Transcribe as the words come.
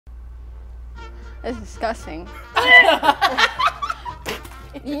That's disgusting.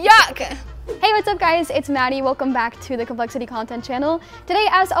 Yuck! Hey, what's up guys? It's Maddie. Welcome back to the Complexity Content channel. Today,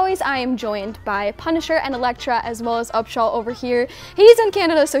 as always, I am joined by Punisher and Electra, as well as Upshall over here. He's in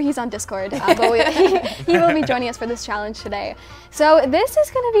Canada, so he's on Discord, but he will be joining us for this challenge today. So this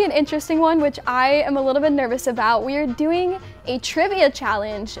is going to be an interesting one, which I am a little bit nervous about. We are doing a trivia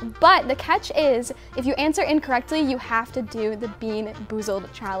challenge, but the catch is, if you answer incorrectly, you have to do the Bean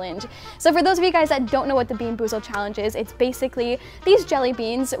Boozled challenge. So for those of you guys that don't know what the Bean Boozled challenge is, it's basically these jelly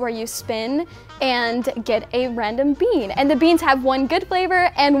beans where you spin and get a random bean. And the beans have one good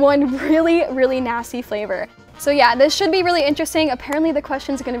flavor and one really, really nasty flavor. So yeah, this should be really interesting. Apparently the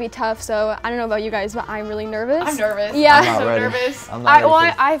question's gonna be tough, so I don't know about you guys, but I'm really nervous. I'm nervous. Yeah. I'm so nervous.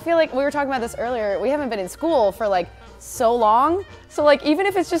 I feel like we were talking about this earlier. We haven't been in school for like so long. So like even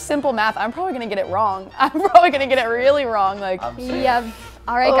if it's just simple math, I'm probably gonna get it wrong. I'm probably gonna get it really wrong. Like yeah.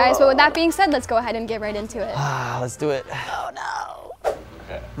 All right guys, but with that being said, let's go ahead and get right into it. Let's do it. Oh no.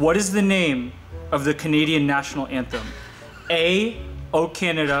 Okay. What is the name of the Canadian national anthem? A, O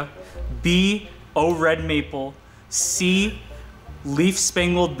Canada, B, O Red Maple, C, Leaf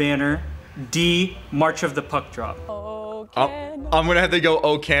Spangled Banner, D, March of the Puck Drop. Oh, Canada. I'm gonna have to go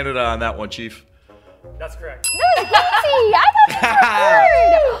O Canada on that one, Chief. That's correct. That was easy! I thought you were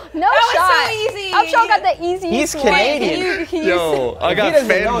hard! No that shot! Was so easy. Upshall got the easiest He's one. Canadian. Yo, I got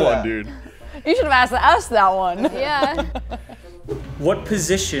fan one, dude. You should have asked us that one. Yeah. What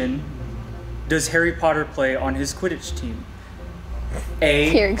position does Harry Potter play on his Quidditch team?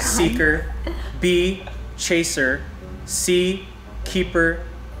 A, seeker, B, chaser, C, keeper,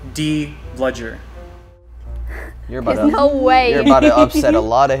 D, bludger. You're about There's no way. You're about to upset a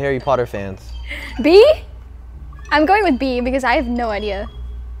lot of Harry Potter fans. B? I'm going with B because I have no idea.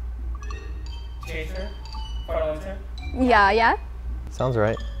 Chaser? Final answer? Yeah. Sounds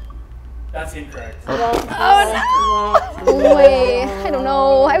right. That's incorrect. Oh no! Wait, I don't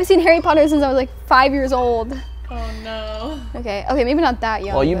know. I haven't seen Harry Potter since I was like 5 years old. Oh no. Okay, maybe not that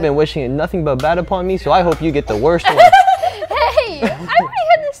young. Well, you've been wishing nothing but bad upon me, so I hope you get the worst one. Hey! I already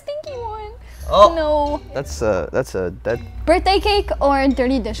had the stinky one. Oh. No. That's a dead. Birthday cake or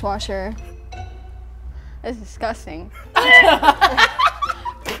dirty dishwasher? That's disgusting.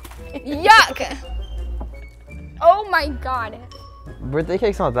 Yuck! Oh my god. Birthday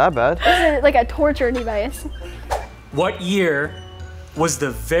cake's not that bad. This is like a torture device. What year was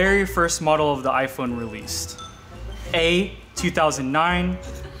the very first model of the iPhone released? A, 2009,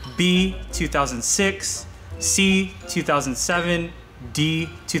 B, 2006, C, 2007, D,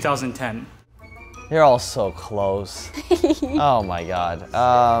 2010. You're all so close. Oh my god.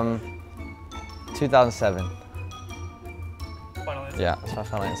 2007. Final answer? Yeah, that's my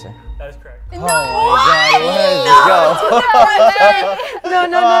final answer. That is correct. No! Oh my god,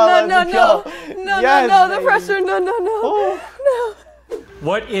 let's go. No, the pressure, no.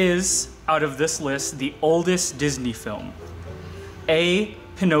 What is, out of this list, the oldest Disney film? A,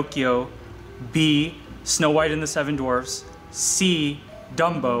 Pinocchio, B, Snow White and the Seven Dwarfs, C,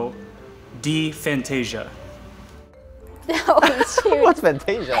 Dumbo, D, Fantasia. Oh, shoot. What's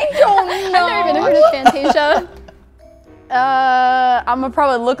Fantasia? I don't know. I've never even heard of Fantasia. I'm gonna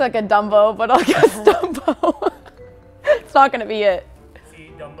probably look like a Dumbo, but I'll guess Dumbo. It's not gonna be it.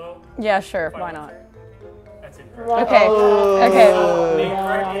 C, Dumbo? Yeah, sure, Final why not? answer? That's incorrect. Okay, okay. The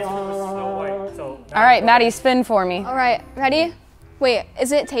correct answer was Snow White. So All right, Maddie, spin for me. All right, ready? Wait,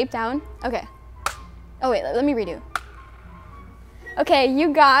 is it taped down? Okay. Oh wait, let me redo. Okay,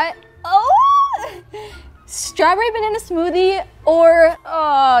 you got, strawberry banana smoothie or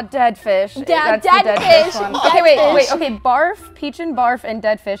Dead fish. dead That's the fish. one. Dead Okay, wait. fish. Okay, barf, peach and barf, and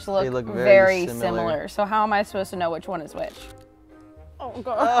dead fish They look look very very similar. So how am I supposed to know which one is which? Oh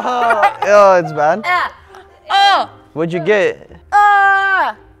god. Oh, it's bad. Oh. What'd you get?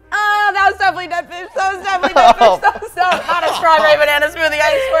 That was definitely dead fish. That was definitely dead fish. That was not a strawberry banana smoothie,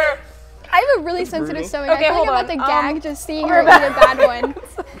 I swear. I have a really sensitive stomach. Okay, I feel hold like I'm about on. to gag just seeing her eat a bad one.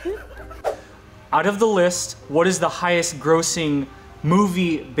 out of the list, what is the highest grossing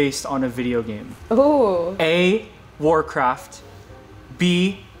movie based on a video game? Ooh. A, Warcraft,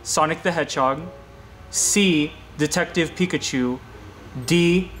 B, Sonic the Hedgehog, C, Detective Pikachu,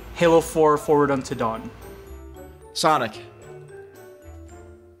 D, Halo 4 Forward Unto Dawn. Sonic.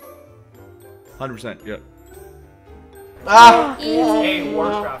 100%, yeah. A,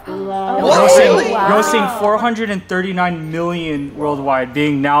 Warcraft. Grossing 439 million worldwide,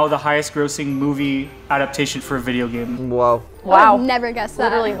 being now the highest grossing movie adaptation for a video game. Wow. I Wow. would never guess that.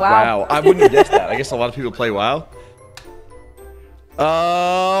 Literally, wow. Wow, I wouldn't have guessed that. I guess a lot of people play WoW.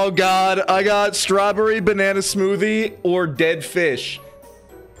 Oh god, I got strawberry banana smoothie or dead fish.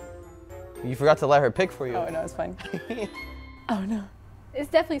 You forgot to let her pick for you. Oh no, it's fine. Oh no. It's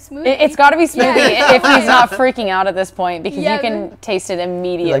definitely smoothie. It's got to be smoothie if he's not freaking out at this point, because you can taste it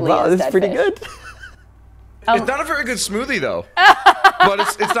immediately. Like, wow, as this is dead pretty fish. good. It's not a very good smoothie though, but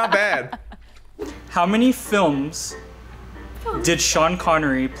it's not bad. How many films did Sean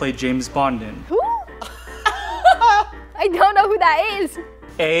Connery play James Bond in? Who? I don't know who that is.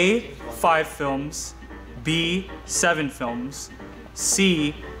 A, 5 films, B, 7 films,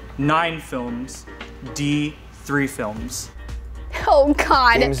 C, 9 films, D, 3 films. Oh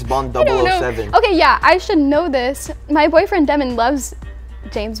God. James Bond I don't know. 007. Okay, yeah, I should know this. My boyfriend Devin loves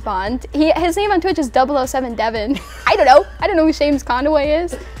James Bond. His name on Twitch is 007 Devin. I don't know. I don't know who James Conway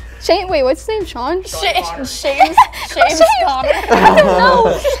is. Wait, what's his name? Sean? James Conner. I don't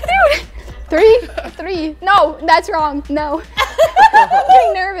know. Dude. 3. No, that's wrong. No. I'm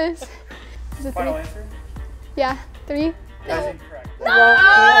getting nervous. Is it 3? Final answer? Yeah, 3. That is incorrect. No.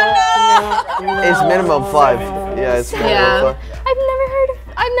 It's minimum 5. Yeah, it's minimum 5.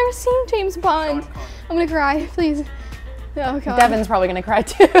 I've never seen James Bond. I'm gonna cry, please. Oh God. Devin's probably gonna cry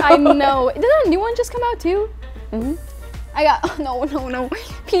too. I know. Did a new one just come out too? Mhm. I got no.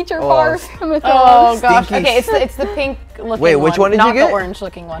 Peach or barf. I'm gonna throw Oh up. gosh. Stinky. Okay, it's the pink looking one. Wait, which one did not you get? the orange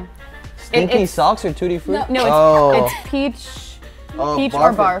looking one. Stinky it's- socks or Tutti Frutti? No, it's peach. Oh, peach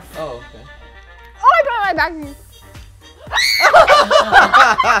or barf. Oh, okay. Oh, I put it right back to you.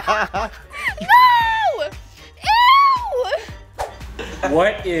 No! Ew!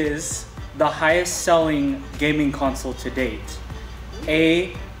 What is the highest selling gaming console to date?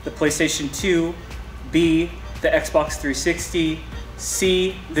 A, the PlayStation 2, B, the Xbox 360,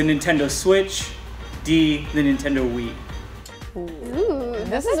 C, the Nintendo Switch, D, the Nintendo Wii. Ooh, This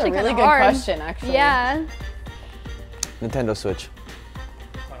that's is a actually really kinda good hard. question, actually. Yeah. Nintendo Switch.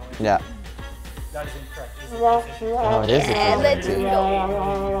 Yeah. That is incorrect. Oh, it is a Let's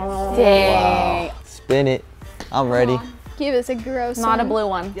go. Dang. Spin it. I'm ready. Give us a gross Not a one. blue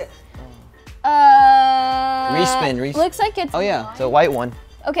one. Respin. Looks like it's. Oh yeah, it's a white one.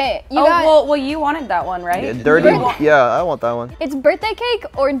 Okay, you got. Well, you wanted that one, right? Yeah, dirty. Yeah, I want that one. It's birthday cake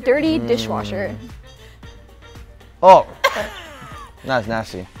or dirty dishwasher. Oh, that's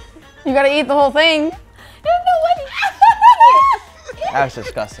nasty. You gotta eat the whole thing. That's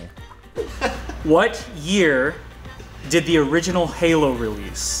disgusting. What year did the original Halo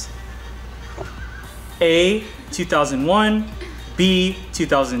release? A, 2001, B,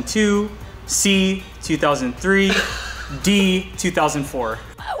 2002, C, 2003, D, 2004.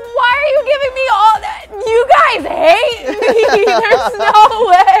 Why are you giving me all that? You guys hate me. There's no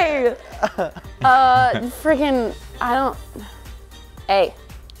way. Freaking, I don't. A.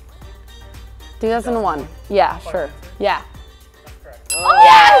 2001. Yeah, sure. Yeah.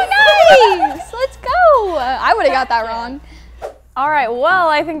 Oh, nice! Let's go! I would have got that wrong. All right, well,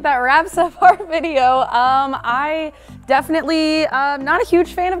 I think that wraps up our video. I definitely not a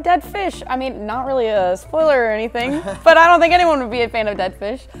huge fan of dead fish. I mean, not really a spoiler or anything, but I don't think anyone would be a fan of dead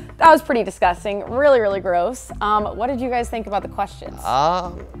fish. That was pretty disgusting, really, really gross. What did you guys think about the questions?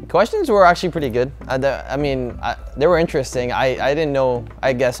 Questions were actually pretty good. I mean, they were interesting. I didn't know,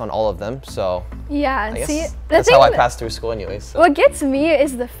 I guess, on all of them, so Yeah, I guess see, that's how I passed through school anyways. So. What gets me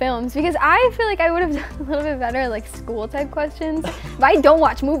is the films, because I feel like I would have done a little bit better at like school type questions. But I don't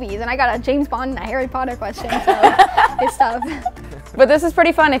watch movies, and I got a James Bond and a Harry Potter question, so it's tough. But this is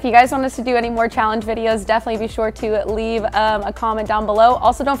pretty fun. If you guys want us to do any more challenge videos, definitely be sure to leave a comment down below.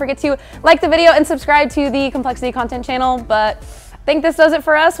 Also, don't forget to like the video and subscribe to the Complexity Content channel. But I think this does it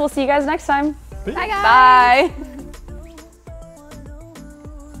for us. We'll see you guys next time. Bye, guys. Bye.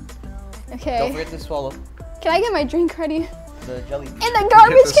 Okay. Don't forget to swallow Can I get my drink ready? the jelly. In the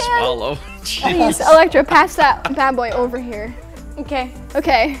garbage can. Swallow. Please, Electra, pass that bad boy over here. Okay.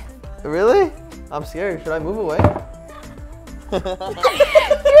 Okay. Really? I'm scared. Should I move away? Dude,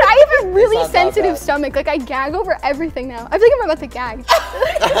 I have a really not that sensitive bad. stomach. Like, I gag over everything now. I feel like I'm about to gag.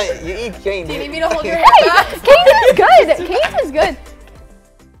 You eat cane. You need me to hold your Hey, Kate is good. Kate is good.